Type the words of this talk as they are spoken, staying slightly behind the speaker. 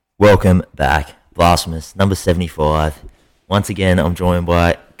Welcome back, Blasphemous, number 75. Once again, I'm joined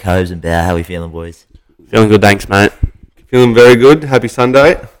by Cobes and Bow. How are we feeling, boys? Feeling good, thanks, mate. Feeling very good. Happy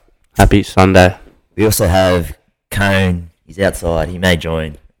Sunday. Happy Sunday. We also have Cone. He's outside. He may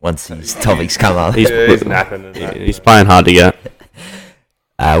join once his topics come up. He's napping. He's playing hard to get.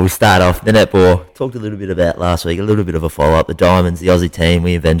 We'll start off the netball. Talked a little bit about last week, a little bit of a follow-up. The Diamonds, the Aussie team,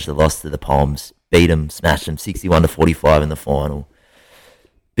 we avenged the loss to the Poms. Beat them, smashed them 61-45 in the final.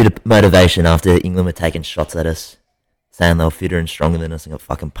 Bit of motivation after England were taking shots at us, saying they were fitter and stronger than us, and got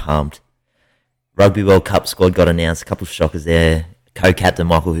fucking pumped. Rugby World Cup squad got announced. A couple of shockers there. Co-captain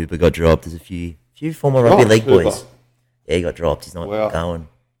Michael Hooper got dropped. There's a few former rugby league Hooper. boys. Yeah, he got dropped. He's not going.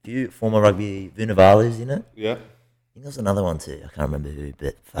 A few former rugby Vunivalu's in it. Yeah. I think there was another one too. I can't remember who,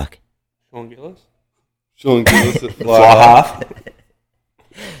 but fuck. Sean Gillis at fly half.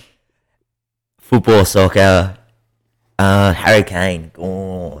 Football, soccer. Harry Kane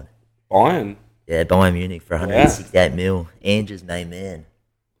gone. Bayern. Yeah, Bayern Munich for 168 mil. Andrew's main man.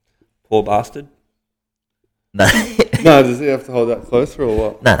 Poor bastard. No, No, does he have to hold that closer or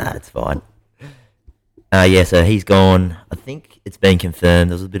what? no, it's fine. Yeah, so he's gone. I think it's been confirmed.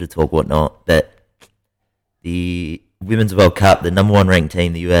 There was a bit of talk, whatnot, but the Women's World Cup, the number one ranked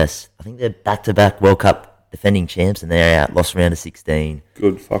team, the US, I think they're back-to-back World Cup defending champs, and they're out. Lost round of 16.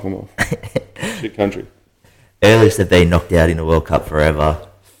 Good, fuck them off. Shit country. Earliest they've been knocked out in a World Cup forever.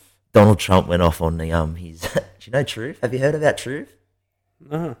 Donald Trump went off on the his. Do you know Truth? Have you heard about Truth?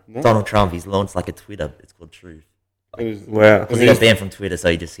 No. Donald Trump, he's launched like a Twitter. It's called Truth. Wow. Because he got banned from Twitter,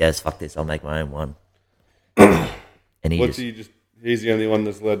 so he just goes, "Fuck this, I'll make my own one." And he's the only one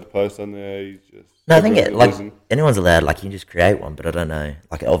that's allowed to post on there. He's just no, I think anyone's allowed. Like you can just create one, but I don't know.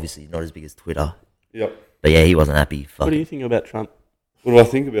 Like obviously not as big as Twitter. Yep. But yeah, he wasn't happy. Fuck What do it. you think about Trump? What do I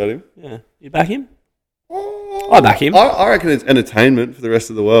think about him? Yeah. You back him? I back him. I reckon it's entertainment for the rest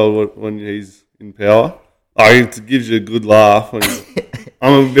of the world when he's in power. It gives you a good laugh. When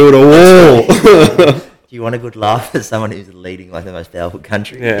I'm going to build a wall. Do you want a good laugh as someone who's leading like the most powerful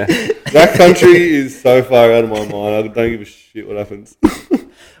country? Yeah. That country is so far out of my mind. I don't give a shit what happens.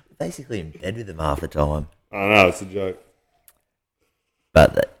 Basically in bed with them half the time. I know, it's a joke.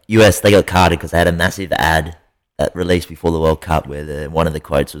 But the US, they got carded because they had a massive ad that released before the World Cup where one of the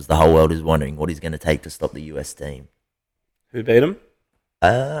quotes was, "The whole world is wondering what he's going to take to stop the US team." Who beat him?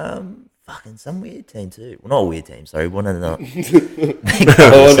 Fucking some weird team too. Well, not a weird team, sorry. One of the... I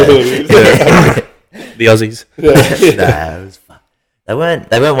wonder who it is. The Aussies. Nah, it was fun. They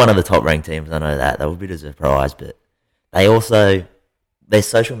weren't one of the top ranked teams, I know that. They were a bit of a surprise, but they also... Their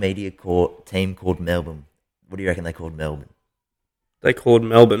social media team called Melbourne. What do you reckon they called Melbourne? They called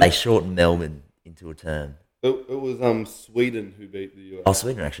Melbourne. They shortened Melbourne into a term. It was Sweden who beat the US. Oh,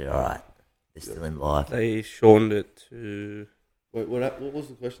 Sweden are actually alright. They're still in life. They shortened it to... Wait, what was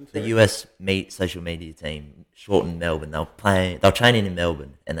the question? The Sorry? US social media team shortened Melbourne. They were training in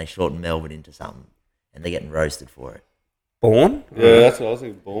Melbourne, and they shortened Melbourne into something, and they're getting roasted for it. Born? Yeah, that's what I was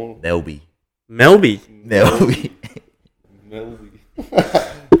thinking. Born. Melby. Melby. Melby.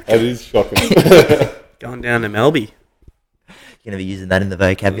 That is shocking. Going down to Melby. You're going to be using that in the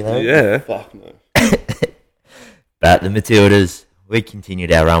vocabulary? Yeah. Fuck no. But the Matildas, we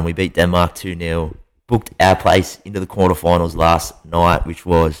continued our run. We beat Denmark 2-0. Booked our place into the quarterfinals last night, which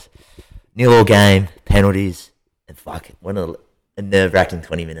was 0-0 game, penalties, and what a nerve-wracking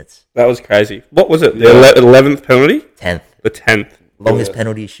 20 minutes. That was crazy. What was it? The Yeah. 11th penalty? 10th. The 10th. Longest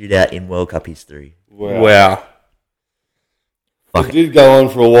penalty shootout in World Cup history. Wow. Fuck It did go on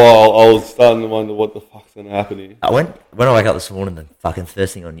for a while. I was starting to wonder what the fuck's going to happen here. When I woke up this morning, the fucking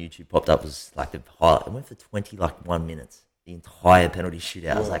first thing on YouTube popped up was like the highlight. It went for 1 minutes. The entire penalty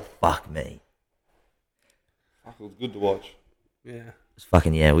shootout. I was like, fuck me. Fuck, it was good to watch. Yeah. It's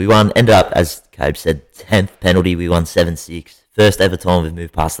fucking, yeah. We won, ended up, as Cobe said, 10th penalty. We won 7-6. First ever time we've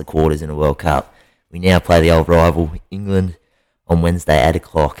moved past the quarters in a World Cup. We now play the old rival, England, on Wednesday, 8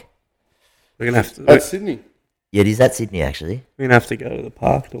 o'clock. We're going to have to... At Sydney. Yeah, it is at Sydney, actually. We're going to have to go to the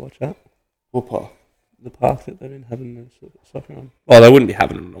park to watch that. What park? The park that they've been having the soccer on. Oh, they wouldn't be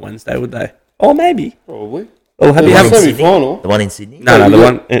having it on a Wednesday, would they? Oh, maybe. Probably. Oh, have you one in having... Sydney? Semi-final. The one in Sydney? No, the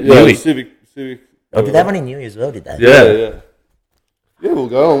one... Yeah, Newey. Civic. Oh, did that one in Newey as well, did they? Yeah. Yeah, we'll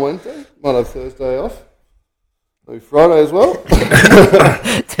go on Wednesday. Might have Thursday off. Maybe Friday as well.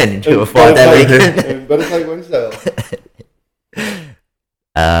 Turn into a 5-day weekend. And better take Wednesday off.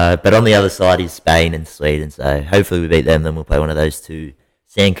 But on the other side is Spain and Sweden, so hopefully we beat them, then we'll play one of those two.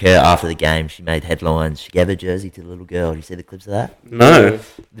 Sam Kerr, after the game, she made headlines. She gave her jersey to the little girl. Did you see the clips of that? No.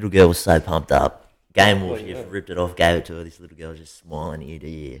 Little girl was so pumped up. Game wall, she just ripped it off, gave it to her. This little girl was just smiling ear to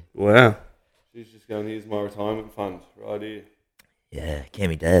ear. Wow. She's just going, here's my retirement fund right here. Yeah,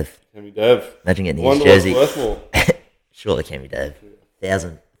 Cammy Dev. Cammy Dev. Imagine getting I his wonder jersey. what's worth more. Surely Cammy Dev.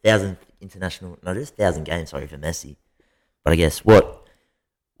 1,000 international, no, just 1,000 games, sorry, for Messi. But I guess, what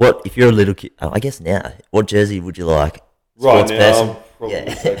if you're a little kid, I guess now, what jersey would you like? Right Sports now, person? I'm probably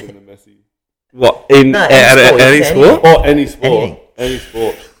Yeah. taking the Messi. What in No, any sport? Or any sport. Anything. Any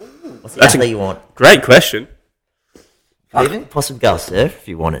sport. What's the That's athlete you want? Great question. Even possibly go surf if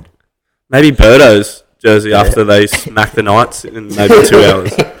you wanted. Maybe Birdo's jersey after they smack the Knights in maybe 2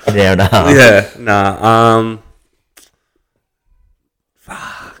 hours. An hour and a half. Yeah, nah.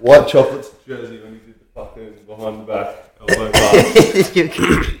 White chocolate's jersey when you did the fucking behind the back elbow pass.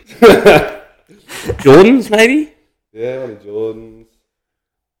 Jordans maybe. Yeah, one of Jordan's.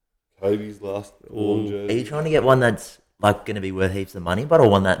 Kobe's last warm Are jersey. you trying to get one that's like going to be worth heaps of money, but or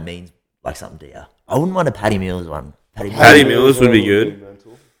one that means like something to you? I wouldn't mind a Paddy Mills one. Paddy Mills would be good.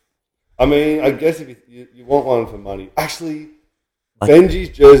 Mental. I mean, I guess if you want one for money. Actually, Like- Benji's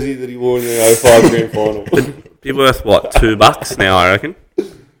jersey that he wore in the 05 grand final. Be worth what, $2 now? I reckon.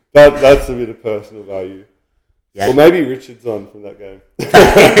 That's a bit of personal value. Yeah. Or maybe Richard's on from that game.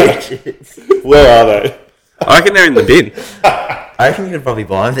 Where are they? I reckon they're in the bin. I reckon you could probably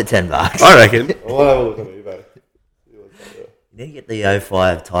buy them for $10. I reckon. I want to have a look on eBay. See what's up there. You need to get the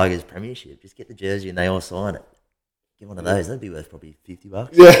 05 Tigers Premiership. Just get the jersey and they all sign it. Get one of those. That'd be worth probably $50.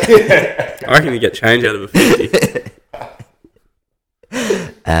 Yeah. I reckon you get change out of a 50.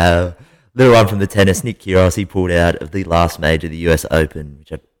 Little one from the tennis. Nick Kyrgios, he pulled out of the last major, the US Open,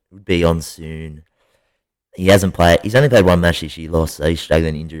 which would be on soon. He hasn't played. He's only played one match this year. Lost, so he's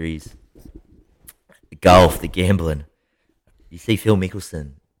struggling injuries. The golf, the gambling. You see Phil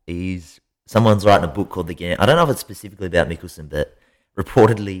Mickelson. Someone's writing a book called The Gambler. I don't know if it's specifically about Mickelson, but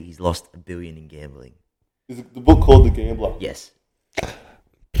reportedly he's lost $1 billion in gambling. Is it the book called The Gambler? Yes.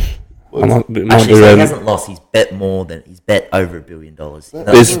 Might Actually, be so he ready. hasn't lost. He's bet over $1 billion.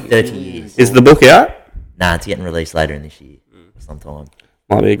 Is- In 30 years. Is the book out? Nah, it's getting released later in this year, sometime.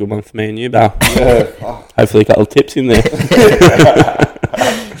 Might be a good one for me and you, Bal. Yeah. Oh, Hopefully a couple of tips in there.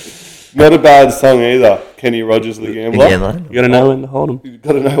 not a bad song either. Kenny Rogers, The Gambler. Yeah, like, You got to know when to hold them You've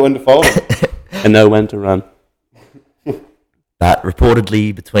got to know when to fold it. and know when to run. but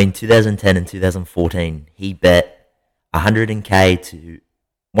reportedly, between 2010 and 2014, he bet 110k to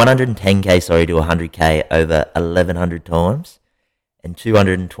 100k over 1,100 times, and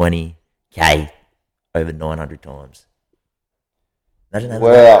 220k over 900 times. Imagine having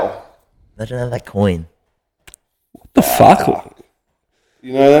Wow. that coin. The fuck?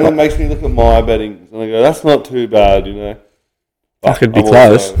 You know, then it makes me look at my betting and I go, that's not too bad, you know. Fuck, it'd be I'm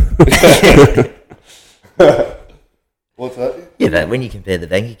close. also- What's that? Yeah, but when you compare the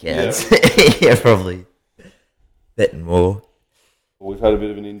bank accounts, yeah, probably betting more. Well, we've had a bit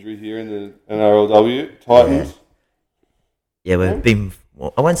of an injury here in the NRLW. Titans. Yeah, we've been.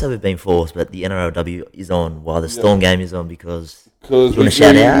 Well, I won't say we've been forced, but the NRLW is on while the Storm game is on because. Because You we wanna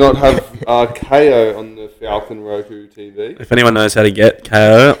shout do out? not have KO on the Falcon Roku TV. If anyone knows how to get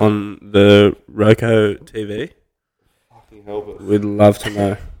KO on the Roku TV, Fucking help us. we'd love to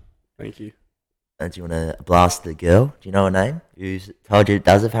know. Thank you. Do you want to blast the girl? Do you know her name? Who's told you it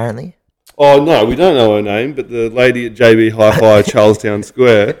does apparently? Oh, no, we don't know her name, but the lady at JB Hi-Fi Charlestown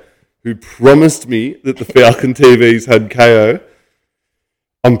Square who promised me that the Falcon TVs had KO,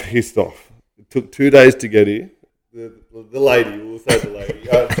 I'm pissed off. It took 2 days to get here. The lady, we'll say the lady,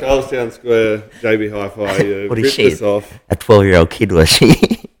 Charlestown Square, JB Hi-Fi, What is ripped she? us off. A 12-year-old kid, was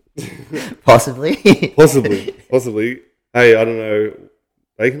she? Possibly. Possibly. Hey, I don't know.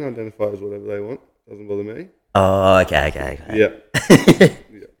 They can identify as whatever they want. Doesn't bother me. Oh, okay. Yeah. Yeah,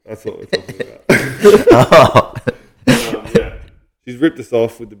 that's what we're talking about. Oh. Yeah. She's ripped us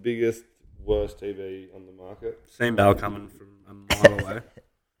off with the biggest, worst TV on the market. Seen Bal coming from a mile away.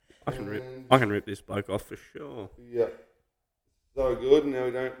 I can rip this bloke off for sure. Yeah. So good, now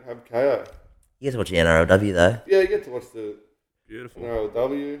we don't have KO. You get to watch the NRLW though. Yeah, you get to watch the Beautiful.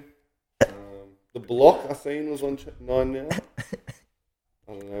 NRLW. The block I seen was on 9 now.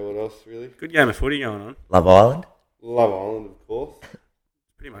 I don't know what else really. Good game of footy going on. Love Island. Love Island, of course.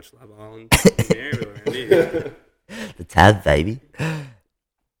 Pretty much Love Island in the area around here. The Tab, baby.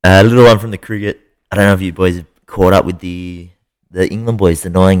 A little one from the cricket. I don't know if you boys have caught up with the England boys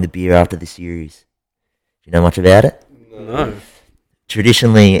denying the beer after the series. Do you know much about it? No.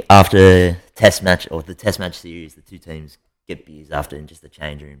 Traditionally, after Test match or the Test match series, the two teams get beers after in just the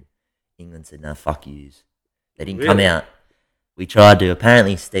change room. England said, "No, fuck yous." They didn't come Really? out. We tried to.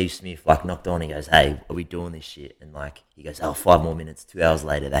 Apparently, Steve Smith knocked on. He goes, "Hey, are we doing this shit?" And he goes, "Oh, 5 more minutes." 2 hours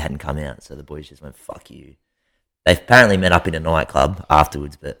later, they hadn't come out. So the boys just went, "Fuck you." They apparently met up in a nightclub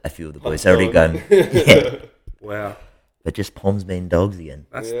afterwards, but a few of the boys had already gone. Yeah. Wow. but just Poms being dogs again.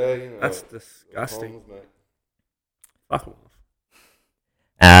 That's Yeah, that's disgusting. Poms, mate. Fuck 'em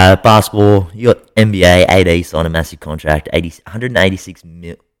off. Basketball, you got NBA, AD signed a massive contract, 186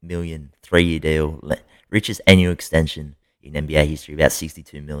 million, 3-year deal, richest annual extension in NBA history, about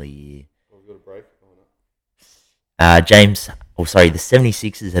 62 million a year. I've got a break. Oh, no. The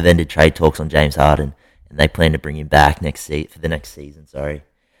 76ers have ended trade talks on James Harden, and they plan to bring him back for the next season.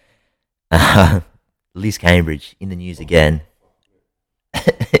 Liz Cambridge in the news again.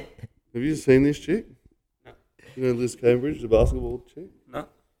 Have you seen this chick? No. You know Liz Cambridge, the basketball chick? No.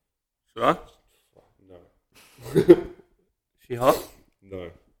 Should I? No. She hot? No.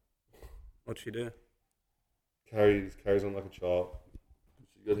 What'd she do? Carries on like a child.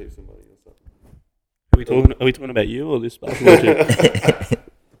 She's got heaps of money or something. Are we talking about you or this basketball chick?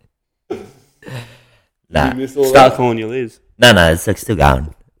 Nah. Did you miss all Start that? calling you Liz. No, it's like still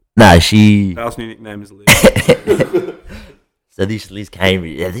going. No, she. Carl's new nickname is Liz. So this Liz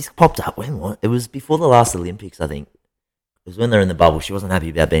Cambridge, this popped up when? It was before the last Olympics, I think. It was when they were in the bubble. She wasn't happy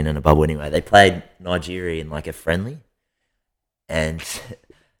about being in a bubble anyway. They played Nigeria in like a friendly, and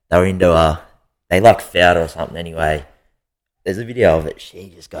they were into they like fouled her or something anyway. There's a video of it. She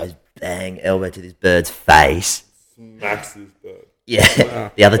just goes bang, elbow to this bird's face. Smacks this bird. Yeah,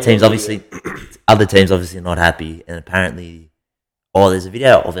 Wow. the other team's obviously not happy, and apparently, there's a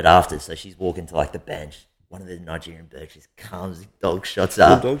video of it after. So she's walking to like the bench. One of the Nigerian birds just comes, dog shots Good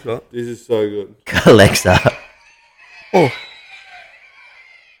up, dog shot. This is so good. collects her. Oh.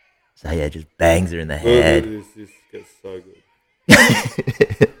 So yeah, just bangs her in the Look, head. this gets so good.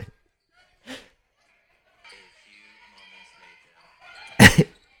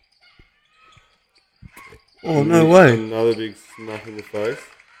 Oh, no way. Another big smack in the face.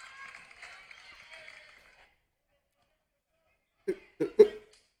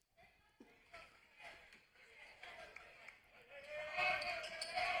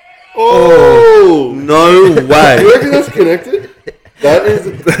 Oh! No You way. reckon that's connected? That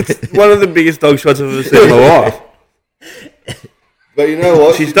is. That's one of the biggest dog shots I've ever seen in my life. But you know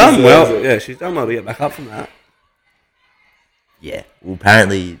what? She's She done deserves well. it. Yeah, she's done well to get back up from that. Yeah, well,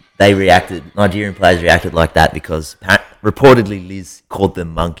 apparently Nigerian players reacted like that because reportedly Liz called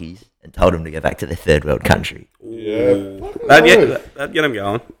them monkeys and told them to go back to their third world country. Yeah. That'd get him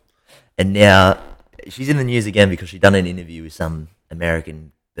going. And now she's in the news again because she'd done an interview with some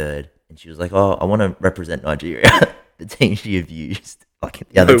American bird, and she was like, "Oh, I want to represent Nigeria, the team she abused." Like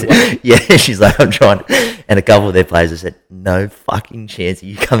the other No team. way. Yeah, she's like, "I'm trying," and a couple of their players have said, "No fucking chance are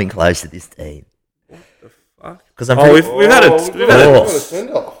you coming close to this team." Fuck. Because I'm Oh, pretty, we've had a we've got Oh. a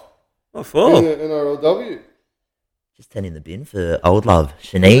send-off Oh, in four. the NRLW. just 10 in the bin for old love,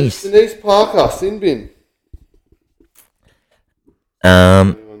 Shanice. Denise Parker, sin bin.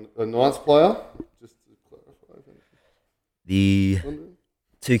 A Knights player. Just to clarify. The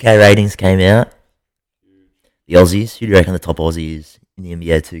 2K ratings came out. The Aussies. Who do you reckon the top Aussie is in the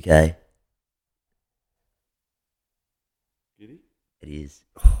NBA 2K? Giddy? It is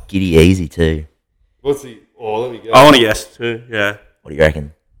Giddy Easy too. What's he? Oh, let me guess. I want to guess too. Yeah. What do you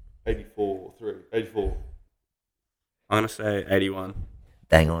reckon? 84. 84. I'm going to say 81.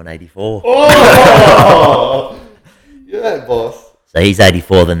 Bang on, 84. Oh! Yeah, boss. So he's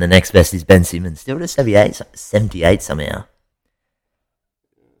 84. Then the next best is Ben Simmons. Still to 78 somehow.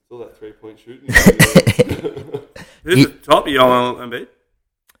 It's all that 3-point shooting. Who's He- the top? You on Embiid?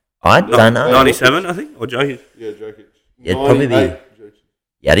 I don't know. 97, I think? Or Jokic? Yeah, Jokic. Yeah, it'd probably be- 98, Jokic.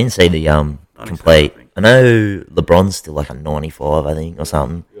 Yeah, I didn't see the 97, complete. I think. I know LeBron's still like a 95, I think, or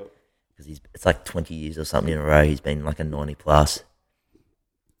something. Yeah. Because it's like 20 years or something in a row. He's been like a 90 plus.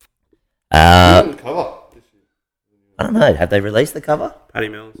 He didn't cover this year. I don't know. Have they released the cover? Patty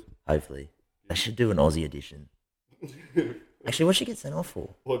Mills. Hopefully. They should do an Aussie edition. Actually, what should she get sent off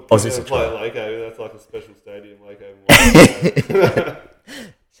for? What, Oh, is this a play try? at Lako? That's like a special stadium, Lako.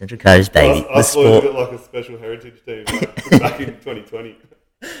 Central Coast, baby. The Us boys have sport. got like a special heritage team back in 2020.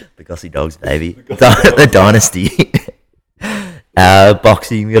 The Gossy Dogs, baby. The Gossy The Dogs. dynasty.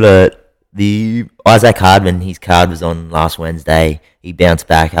 Boxing, we got the Isaac Hardman. His card was on last Wednesday. He bounced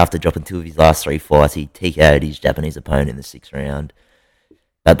back after dropping 2 of his last 3 fights. He TKO'd his Japanese opponent in the 6th round.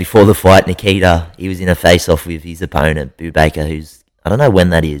 But before the fight, Nikita, he was in a face-off with his opponent, Boo Baker, who's, I don't know when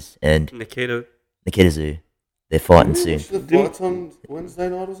that is, and Nikita. Nikita Zoo. They're fighting soon. Watch the fights on Wednesday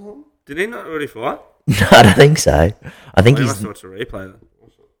night or something? Did he not already fight? No, I don't think so. I think We he's... must have watched the replay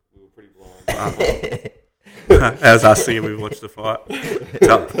We were pretty blind. then. As us singing, we watched the fight.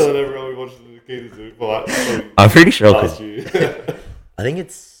 Tell- Telling everyone we watched the Nikita Zoo fight probably I'm pretty sure last because year. I think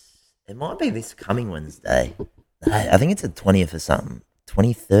it might be this coming Wednesday. No, I think it's the 20th or something.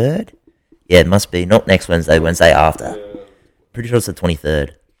 23rd? Yeah, it must be. Not next Wednesday, Wednesday after. Yeah. pretty sure it's the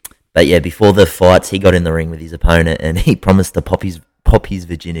 23rd. But yeah, before the fights, he got in the ring with his opponent and he promised to pop his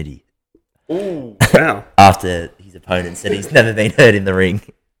virginity. Ooh, wow. After his opponent said he's never been hurt in the ring.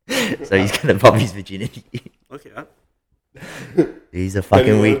 So he's going to pop his virginity. Look at that. He's a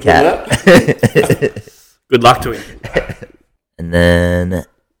fucking weak cat. Good luck to him. And then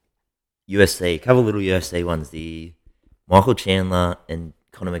UFC, a couple little UFC ones. The Michael Chandler and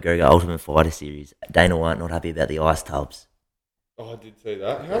Conor McGregor Ultimate Fighter Series. Dana White not happy about the ice tubs. Oh, I did see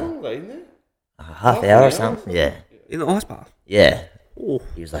that. How long were they in there? Half hour or something? Yeah. In the ice bath? Yeah. Ooh.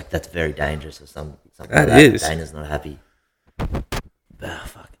 He was like, that's very dangerous or something That like that. is. Dana's not happy. Oh,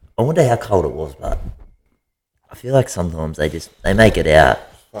 fuck. I wonder how cold it was, but I feel like sometimes they make it out.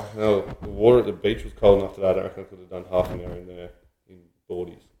 Fuck no. The water at the beach was cold enough that I reckon I could have done half an hour in there in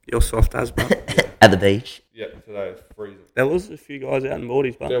boardies. You're soft as, bro. At the beach. Yeah, today it's freezing. There was a few guys out in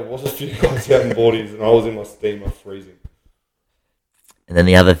boardies, but There was a few guys out in boardies and I was in my steamer freezing. And then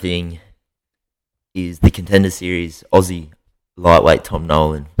the other thing is the Contender Series Aussie lightweight Tom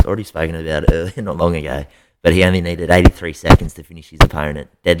Nolan. It's already spoken about it earlier, not long ago. But he only needed 83 seconds to finish his opponent,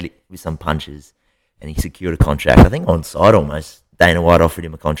 deadly with some punches, and he secured a contract. I think on side almost. Dana White offered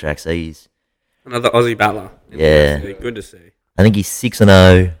him a contract, so he's another Aussie battler. Yeah. Good to see. I think he's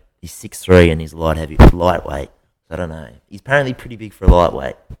 6-0, he's 6'3", and he's lightweight. I don't know. He's apparently pretty big for a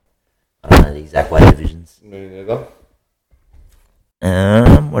lightweight. I don't know the exact weight divisions. Me neither.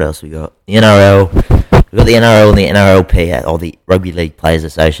 What else we got? The NRL. We've got the NRL and the NRLP, or the Rugby League Players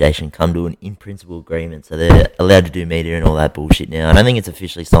Association, come to an in-principle agreement. So they're allowed to do media and all that bullshit now. I don't think it's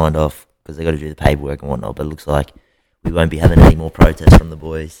officially signed off because they've got to do the paperwork and whatnot, but it looks like we won't be having any more protests from the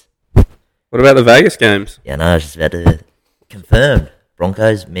boys. What about the Vegas games? Yeah, no, I was just about to confirm.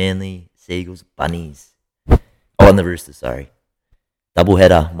 Broncos, Manly, Seagulls, Bunnies. Oh, and the Roosters, sorry.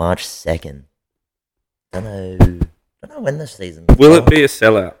 Doubleheader, March 2nd. Don't know when the season Will it be a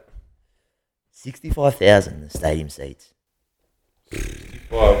sellout? 65,000 the stadium seats.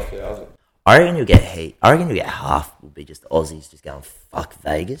 5,000. I reckon you'll get heat. I reckon you'll get half will be just Aussies just going, fuck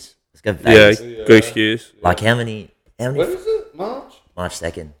Vegas. Let's go Vegas. Yeah, good excuse. Like how many When is it? March? March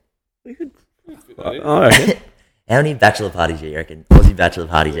 2nd. Oh, okay. How many bachelor parties do you reckon? Aussie bachelor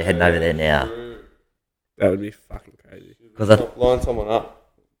parties are heading over there now? That would be fucking crazy. Because Line someone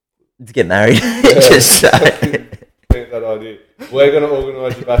up. to get married. Just Think that idea. We're going to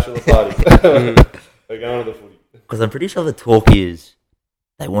organise your bachelor party. They're going to the footy. because I'm pretty sure the talk is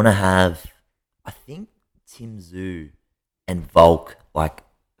they want to have, I think, Tim Zoo and Volk like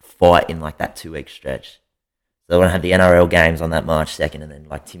fight in like that 2 week stretch. So they want to have the NRL games on that March 2nd and then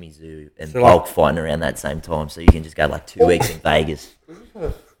like Timmy Zoo and So, Volk fighting around that same time. So you can just go like 2 weeks in Vegas. We just had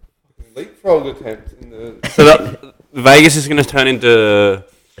a fucking leapfrog attempt in the... So that, Vegas is going to turn into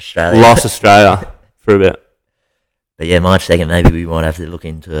Australia. Lost Australia for a bit. But yeah, March 2nd, maybe we might have to look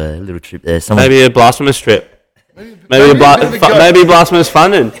into a little trip there. Maybe a blasphemous trip. Maybe blasphemous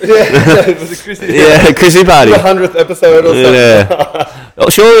funding. Yeah, it was a Chrissy. Yeah, Chrissy party. The 100th episode or something. Yeah.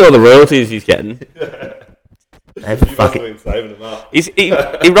 Surely all the royalties he's getting. Maybe You must fuck have it. been saving them up.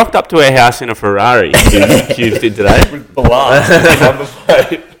 He rocked up to our house in a Ferrari. Hughes did today. With blast. Number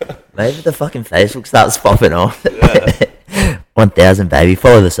plate. Maybe the fucking Facebook starts popping off. 1,000, baby.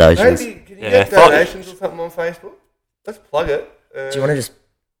 Follow the socials. Maybe, can you Yeah, get donations or something on Facebook? Let's plug it. Do you want to just...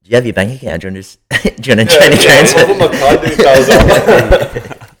 Do you have your bank account? Do you want to just... do you want to transfer? I'll put my card details on.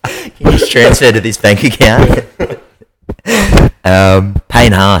 Can you just transfer to this bank account?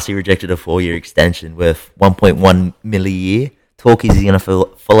 Payne Haas, he rejected a 4-year extension worth 1.1 mil a year. Talk is he's going to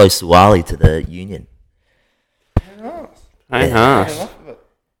follow Suwali to the union. Hey, Haas.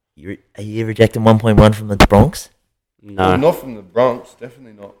 Are you rejecting 1.1 from the Bronx? No. Not from the Bronx,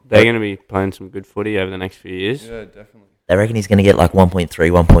 definitely not. They're going to be playing some good footy over the next few years. Yeah, definitely. They reckon he's going to get like 1.3,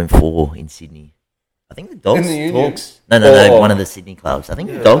 1.4 in Sydney. I think the Dogs In the union? talks. No, one of the Sydney clubs. I think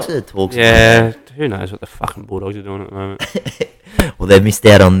the Dogs are the talks. Yeah, who knows what the fucking Bulldogs are doing at the moment. Well, they've missed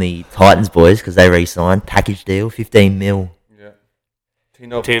out on the Titans boys because they re-signed. Package deal, 15 mil. Yeah.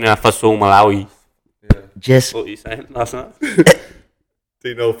 Tino. Tina Fasul Malawi. Yeah. Just What were you saying last night?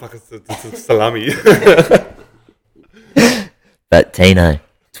 Tino fucking salami. But Tino,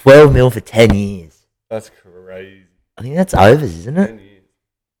 12 mil for 10 years. That's crazy. I think that's overs, isn't 10 it? years.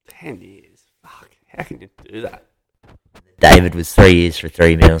 10 years. Fuck. How can you do that? David was 3 years for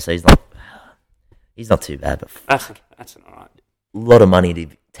 3 mil, so he's not too bad. But That's an alright. a lot of money to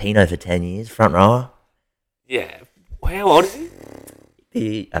Tino for 10 years, front rower. Yeah. How old is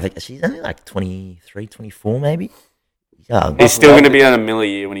he? I think she's only like 23, 24 maybe. He's young. He's still going to be on $1 million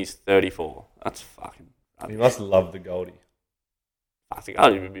a year when he's 34. That's fucking He must love the Goldie. I think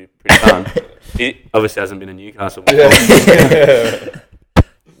it would be pretty fun. He obviously hasn't been in Newcastle before. Yeah.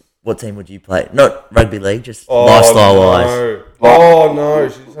 What team would you play? Not rugby league, just lifestyle-wise. No. Oh, no.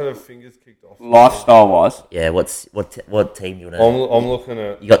 She just had her fingers kicked off. Lifestyle-wise, Yeah, what team do you want to... I'm looking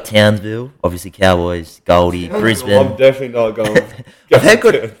at... You got Townsville, obviously Cowboys, Goldie, Brisbane. I'm definitely not going. I've heard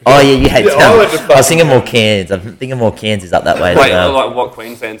good... Oh, yeah, you hate Yeah, I went to Townsville. I was thinking more Cairns. I'm thinking more Cairns is up that way. wait, like what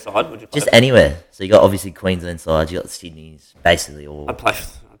Queensland side would you play? Just anywhere. So you got obviously Queensland side, you got Sydney's, basically all... I play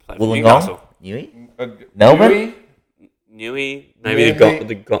for Wollongong, Newcastle. Newey, Melbourne, Newey, maybe Manly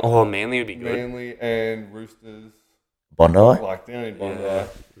would be good. Manly and Roosters. Bondi, Like, down in Bondi. Yeah.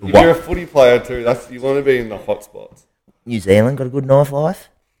 If you're a footy player too, you want to be in the hot spots. New Zealand got a good knife life.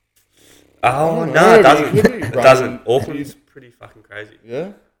 Oh, don't no, know, it doesn't. it could be It doesn't. raining. Auckland's pretty fucking crazy.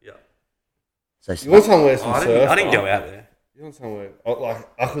 Yeah? Yeah. So You want somewhere some Oh, surf? I didn't go right? out there. You want somewhere... Like,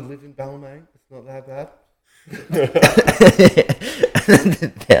 I could live in Balmain. It's not that bad.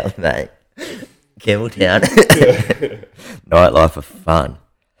 Down, mate. Campbelltown. Nightlife for fun.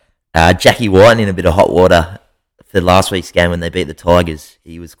 Jackie White in a bit of hot water for last week's game when they beat the Tigers.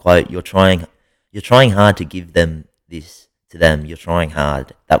 He was quote, "You're trying hard to give them this to them. You're trying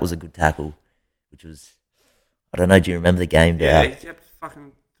hard." That was a good tackle, which was, I don't know. Do you remember the game? Yeah, Dale? he kept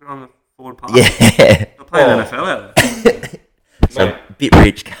fucking throwing the forward pass. Yeah. They're playing NFL out there. So Mate. bit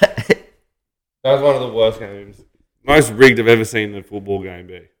rich. That was one of the worst games. Most rigged I've ever seen in a football game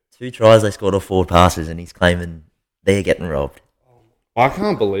be. 2 tries they scored off forward passes, and he's claiming they're getting robbed. I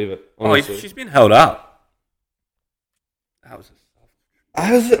can't believe it, honestly. She's been held up. That was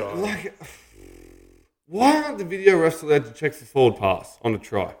I was like, why aren't the video refs allowed to check for forward pass on a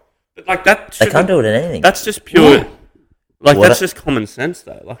try? but like that. They can't do it in anything. That's just pure. Yeah. Like What that's a- just common sense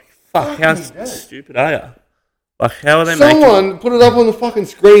though. Like fuck, Fucking how hell. stupid are you? Like how are they making? Someone put it up on the fucking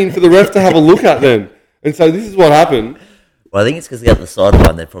screen for the ref to have a look at them and say, this is what happened. Well, I think it's because they got the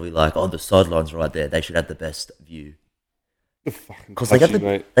sideline. They're probably like, "Oh, the sideline's right there. They should have the best view." The fucking Because they got touchy,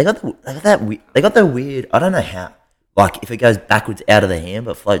 mate. they got the weird. I don't know how. Like if it goes backwards out of the hand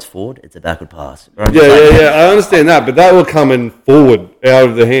but floats forward, it's a backward pass. Or I'm just like, Yeah. I understand that, but they were coming forward out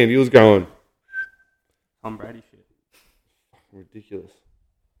of the hand. He was going Tom Brady shit. ridiculous.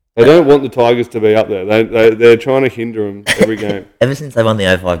 They don't want the Tigers to be up there. They're trying to hinder them every game. Ever since they won the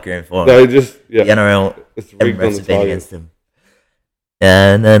 05 Grand Final, They just, the yeah, NRL, it's every rigged on refs the have been Tigers. against them.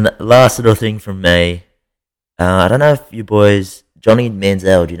 And then last little thing from me. I don't know if you boys, Johnny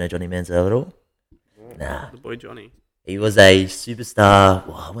Manziel. Do you know Johnny Manziel at all? Nah. The boy Johnny. He was a superstar.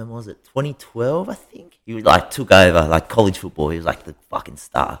 Well, when was it? 2012, I think. He was like took over like college football. He was like the fucking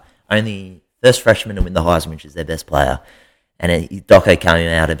star. Only first freshman to win the Heisman, which is their best player. And a doco came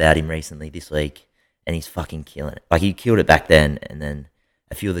out about him recently this week, and he's fucking killing it. Like he killed it back then, and then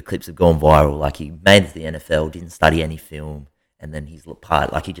a few of the clips have gone viral. Like he made it to the NFL, didn't study any film, and then he just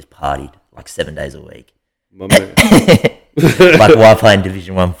partied like 7 days a week. My man. Like while playing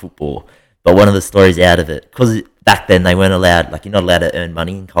Division 1 football. But one of the stories out of it, because back then they weren't allowed, like you're not allowed to earn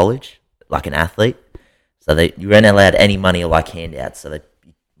money in college, like an athlete. So you weren't allowed any money or like handouts. So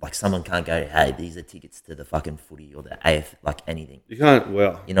like someone can't go, hey, these are tickets to the fucking footy or the AF, like anything. You can't,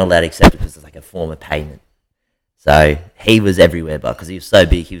 well, You're not allowed to accept it because it's like a form of payment. So he was everywhere, but because he was so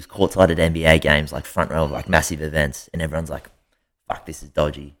big, he was courtside at NBA games, like front row of like massive events, and everyone's like, fuck, this is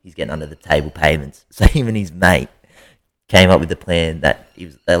dodgy. He's getting under the table payments. So him and his mate came up with the plan that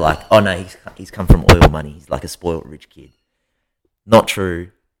they're like, oh no, he's come from oil money. He's like a spoiled rich kid. Not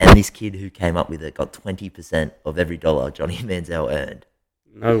true. And this kid who came up with it got 20% of every dollar Johnny Manziel earned.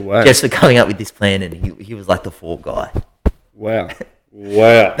 No way. Just for coming up with this plan, and he was like the fall guy. Wow.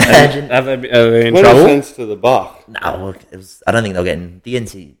 wow. Imagine. Are they in 20 trouble? cents to the buck. No, it was. I don't think they'll get in.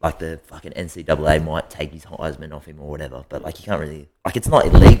 The fucking NCAA might take his Heisman off him or whatever. But like, you can't really like. It's not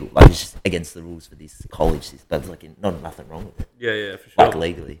illegal. Like, it's just against the rules for this college system. But like, nothing wrong with it. Yeah, for sure. Like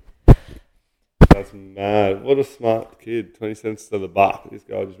legally. That's mad. What a smart kid. 20 cents to the buck. This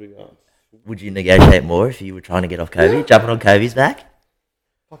guy just be going, Would you negotiate more if you were trying to get off Kobe, jumping on Kobe's back?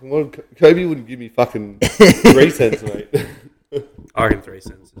 fucking what? Kobe wouldn't give me fucking 3 cents, mate. I reckon 3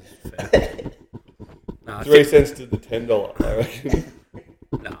 cents is fair. No, 3 cents to the $10, I reckon.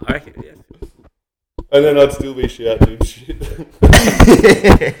 No, I reckon, yeah. And then I'd still be shouting shit.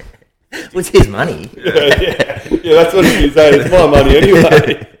 What's his money? yeah, that's what he's saying. It's my money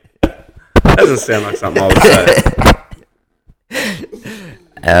anyway. Doesn't sound like something I would say.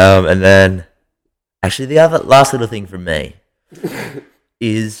 And then, actually, the other last little thing from me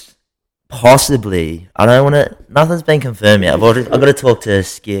is possibly, I don't want to, nothing's been confirmed yet. I've got to talk to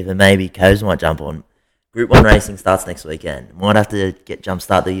Skip and maybe Coz might jump on. Group 1 racing starts next weekend. Might have to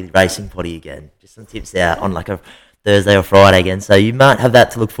jumpstart the racing potty again. Just some tips out on like the Thursday or Friday again, so you might have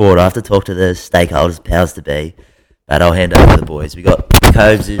that to look forward to. I have to talk to the stakeholders, powers to be, but I'll hand over to the boys. We got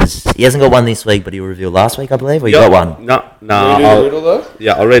Coves he hasn't got one this week, but he revealed last week, I believe, or you got one? No. I'll riddle though?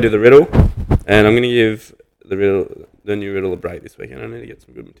 Yeah, I'll redo the riddle, and I'm going to give the new riddle a break this weekend. I need to get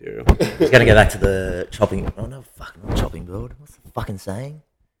some good material. He's going to go back to the chopping... Oh, no, not chopping board. What's the fucking saying?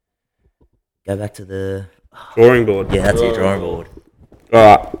 Go back to the... Drawing board. Yeah, that's your drawing board.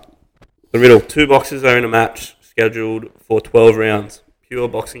 Alright. The riddle. 2 boxers are in a match scheduled for 12 rounds. Pure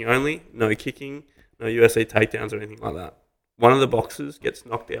boxing only. No kicking. No UFC takedowns or anything like that. One of the boxers gets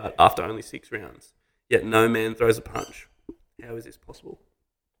knocked out after only 6 rounds. Yet no man throws a punch. How is this possible?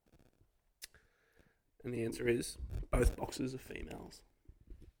 And the answer is, both boxers are females.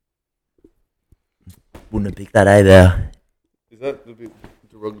 Wouldn't have picked that either. Is that a bit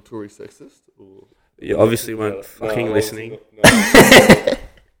derogatory sexist? Or? You obviously weren't fucking listening. It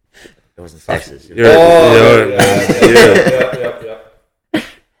wasn't sexist. Yeah.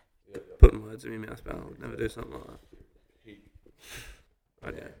 Putting words in my mouth, but I would never do something like that.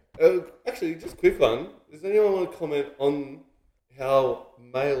 Okay. Actually, just a quick one. Does anyone want to comment on how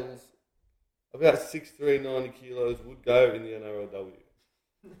males about 6'3", 90 kilos would go in the NRLW?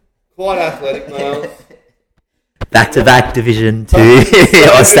 Quite athletic males. Back-to-back Division 2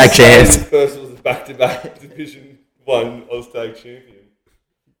 Oztag champs. First was a back-to-back Division 1 Oztag champion.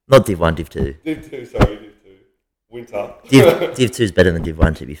 Not Div 1, Div 2. Div 2, sorry, Div 2. Winter. Div 2 is better than Div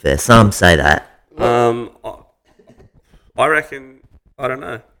 1, to be fair. Some say that. I reckon, I don't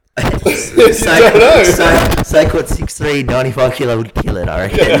know. Say what 6'3", 95 kilo would kill it, I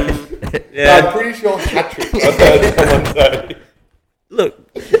reckon. Yeah. I'm pretty sure hat-trick, I've heard someone say. Look.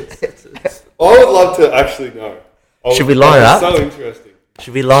 I would love to actually know. Should we line it up? So interesting.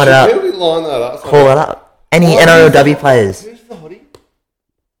 Should we line it up? Should we line that up? Call it up. Any NRLW players? Who's the hottie?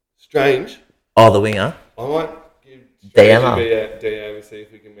 Strange. Oh, the winger. I might give DM Strange a DM and see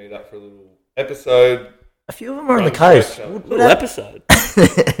if we can meet up for a little episode. A few of them are on the coast. Little episode.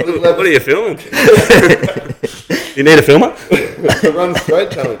 What are you filming? You need a filmer? The run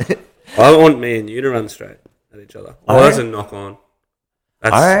straight challenge. I want me and you to run straight at each other. Oh, that's a knock on.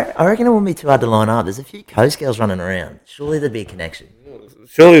 I reckon it wouldn't be too hard to line up. There's a few coast girls running around. Surely there'd be a connection.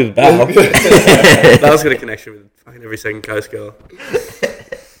 Surely with Bal. Bal's got a connection with fucking every second coast girl.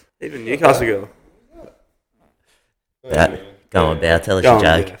 Even Newcastle girl. Go on, Bal. Tell us Go your on,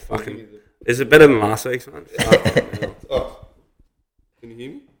 joke. yeah, fucking. Is it better than last week's, man? Oh. Can you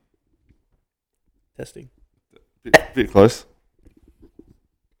hear me? Testing. Bit close.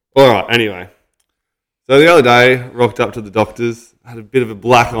 Alright, anyway. So the other day, rocked up to the doctor's, had a bit of a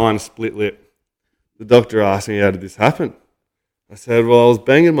black eye and a split lip. The doctor asked me, how did this happen? I said, well, I was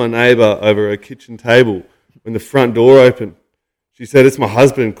banging my neighbour over a kitchen table when the front door opened. She said, it's my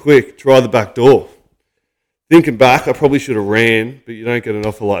husband, quick, try the back door. Thinking back, I probably should have ran, but you don't get an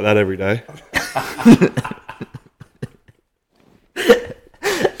offer like that every day.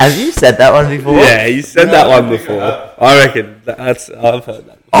 Have you said that one before? Yeah, you said that one before. I reckon I've heard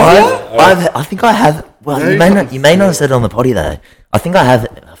that. I think I have. Well, you may not have said it on the potty though. I think I have.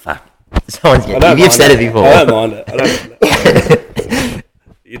 Oh, fuck. You've said it before. I don't mind it.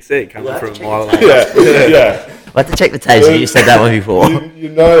 You'd see it coming from a mile away. Yeah. I have to check the tapes. You said that one before. You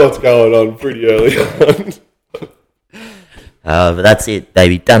know what's going on pretty early on. But that's it,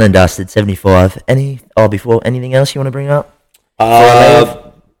 baby. Done and dusted. 75. Before anything else you want to bring up?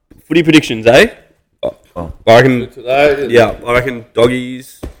 Footy predictions, eh? I reckon. Today, I reckon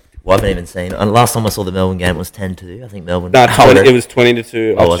doggies. Well, I haven't even seen. Last time I saw the Melbourne game was 10-2. I think Melbourne. No, it was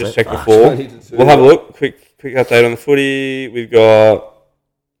 20-2. Oh, I was just it? checked before. 20-2. We'll have a look. Quick update on the footy. We've got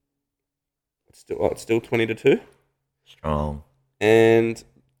it's still 20-2. Strong. And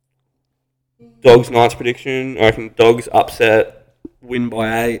Dogs Knights prediction. I reckon Dogs upset, win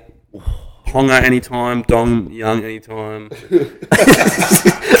by 8. Ponga anytime, Dong Young anytime.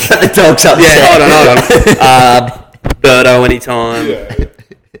 The Dogs upset. Yeah, hold on. Birdo anytime. Yeah.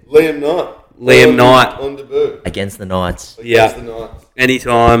 Liam Knight. On debut. Against the Knights. Against the Knights.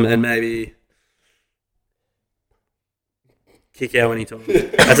 Anytime, and maybe kick out anytime.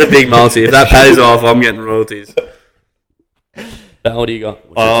 That's a big multi. If that pays off, I'm getting royalties. What do you got?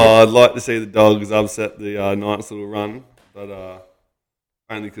 I'd like to see the Dogs upset the Knights little run, but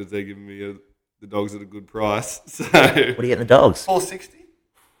only because they're giving me the Dogs at a good price. So What are you getting the Dogs? $4.60.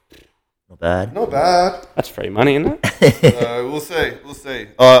 Not bad. Not bad. That's free money, isn't it? So we'll see.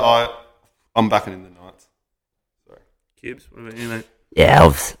 I'm backing in the Knights. Sorry. Cubes, what about you, mate? Yeah,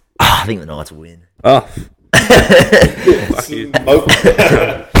 I think the Knights will win. Oh. Fuck you.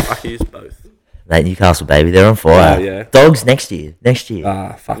 Fuck you both. Mate, Newcastle, baby, they're on fire. Oh, yeah. Dogs next year.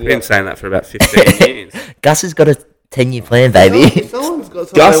 Fuck, I've been saying that for about 15 years. Gus has got 10-year plan, baby. Someone's got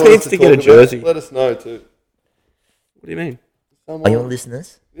something Gus they want needs us to get a talk jersey. about. Let us know too. What do you mean? Someone, Are your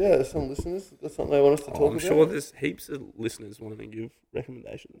listeners? yeah, there's some listeners got something they want us to talk I'm about. sure there's heaps of listeners wanting to give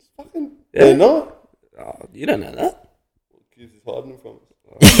recommendations. Fucking, Yeah. they're not. Oh, you don't know that. Kids is hiding them from us.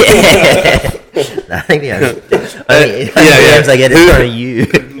 No, I think the only yeah. DMs I get is from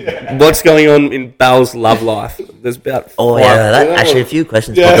you. What's going on in Belle's love life? There's about Oh, five- yeah, actually a few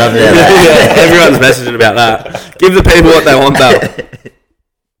questions Yeah. popped up about that. yeah, everyone's messaging about that. Give the people what they want, Belle.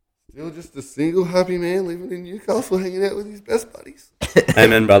 Still just a single happy man living in Newcastle, hanging out with his best buddies.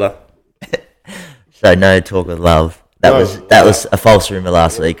 Amen, brother. So no talk of love. That was a false rumor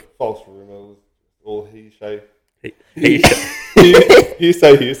last week. False rumor. It was all he say. He-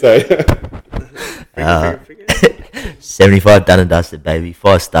 Hearsay. 75 done and dusted, baby.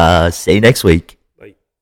 5 stars. See you next week.